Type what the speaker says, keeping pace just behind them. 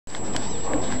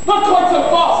Not quite so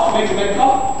fast, Major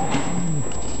Metcalf.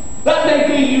 That may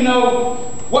be, you know,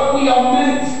 what we are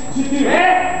meant to do.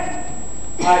 Eh?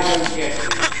 I don't get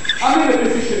it. I'm in a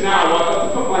position now where I've got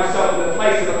to put myself in the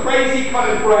place of a crazy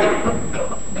cunning brain.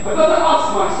 I've got to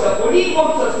ask myself what he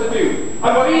wants us to do,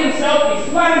 and what he himself is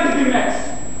planning to do next.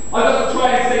 I've got to try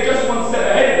and stay just one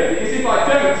step ahead of it, because if I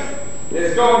don't,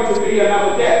 there's going to be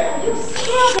another death. You're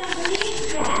scared, I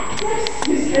believe that.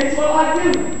 Yes, yes, well I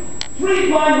do.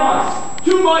 3 blind mice,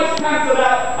 2 mice cancelled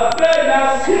out, a third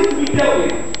mouse still to be dealt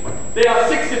with. There are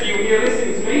 6 of you here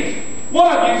listening to me.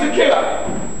 One of you's a killer.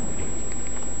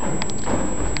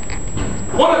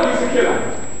 One of you's a killer.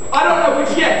 I don't know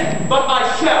which yet, but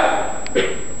I shall.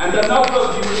 And another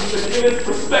of you is the killer's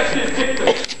prospective victim.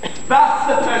 That's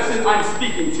the person I'm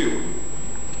speaking to.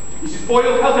 Mrs.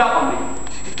 Boyle held out on me.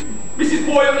 Mrs.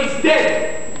 Boyle is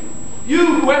dead.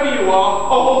 You, whoever you are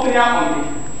holding out on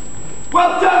me.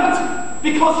 Well, don't,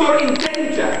 because you're in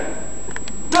danger.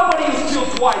 Nobody who's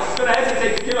killed twice is going to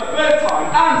hesitate to kill a third time.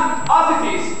 And, as it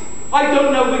is, I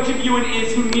don't know which of you it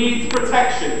is who needs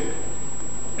protection.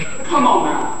 Come on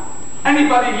now.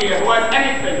 Anybody here who has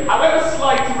anything, however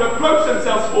slight, to reproach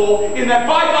themselves for in their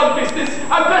bygone business,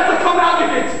 had better come out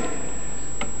with it.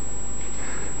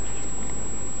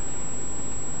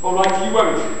 All right, you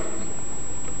won't.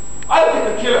 I'll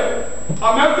get the killer.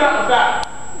 I've no doubt of that.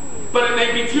 But it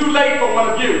may be too late for one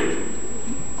of you.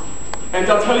 And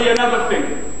I'll tell you another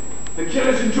thing. The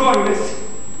killer's enjoying this.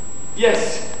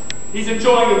 Yes, he's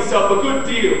enjoying himself a good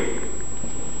deal.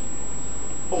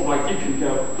 All right, you can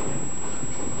go.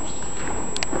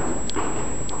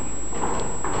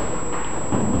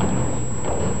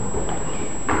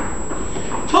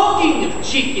 Talking of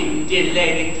chicken, dear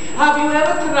lady, have you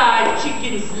ever tried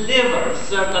chicken's liver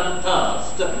served on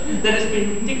toast that has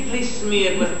been thickly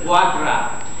smeared with foie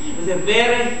gras, with a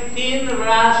very thin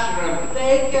rasher of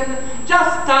bacon,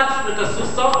 just touched with a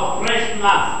soupçon of fresh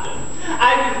mustard?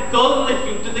 I will go with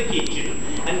you to the kitchen,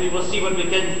 and we will see what we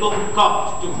can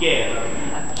concoct together.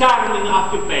 A charming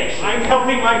occupation. I'm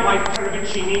helping my wife,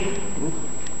 Caravaccini.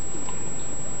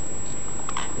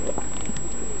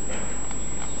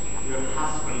 Your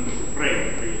husband is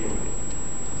afraid for you.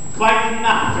 Quite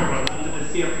natural under the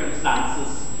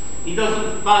circumstances. He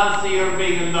doesn't fancy your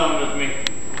being alone with me.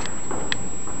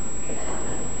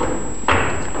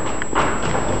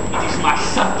 It is my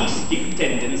sadistic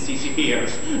tendencies he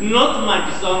fears, not my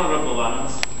dishonorable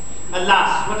ones.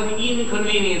 Alas, what an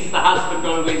inconvenience the husband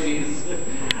always is.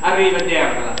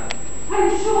 Arrivederla. I'm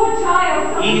sure,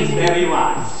 child. He is very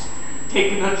wise.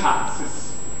 Take no chances.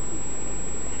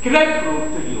 Can I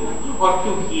prove to you, or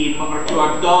to him, or to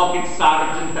our dogged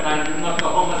sergeant that I'm not a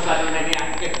homicidal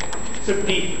maniac? So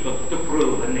difficult to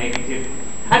prove a negative.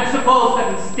 And suppose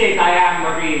that instead I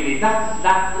am really that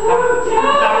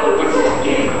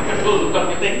don't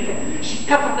you think? She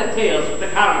cut up the tails with the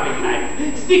carving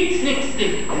knife. Stick, snick,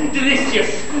 stick.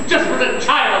 Delicious. Just put a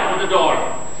child on the door.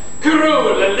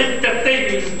 Cruel, little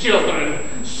things, children.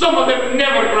 Some of them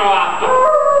never grow up.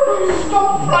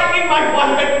 Stop frightening my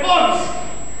wife at once.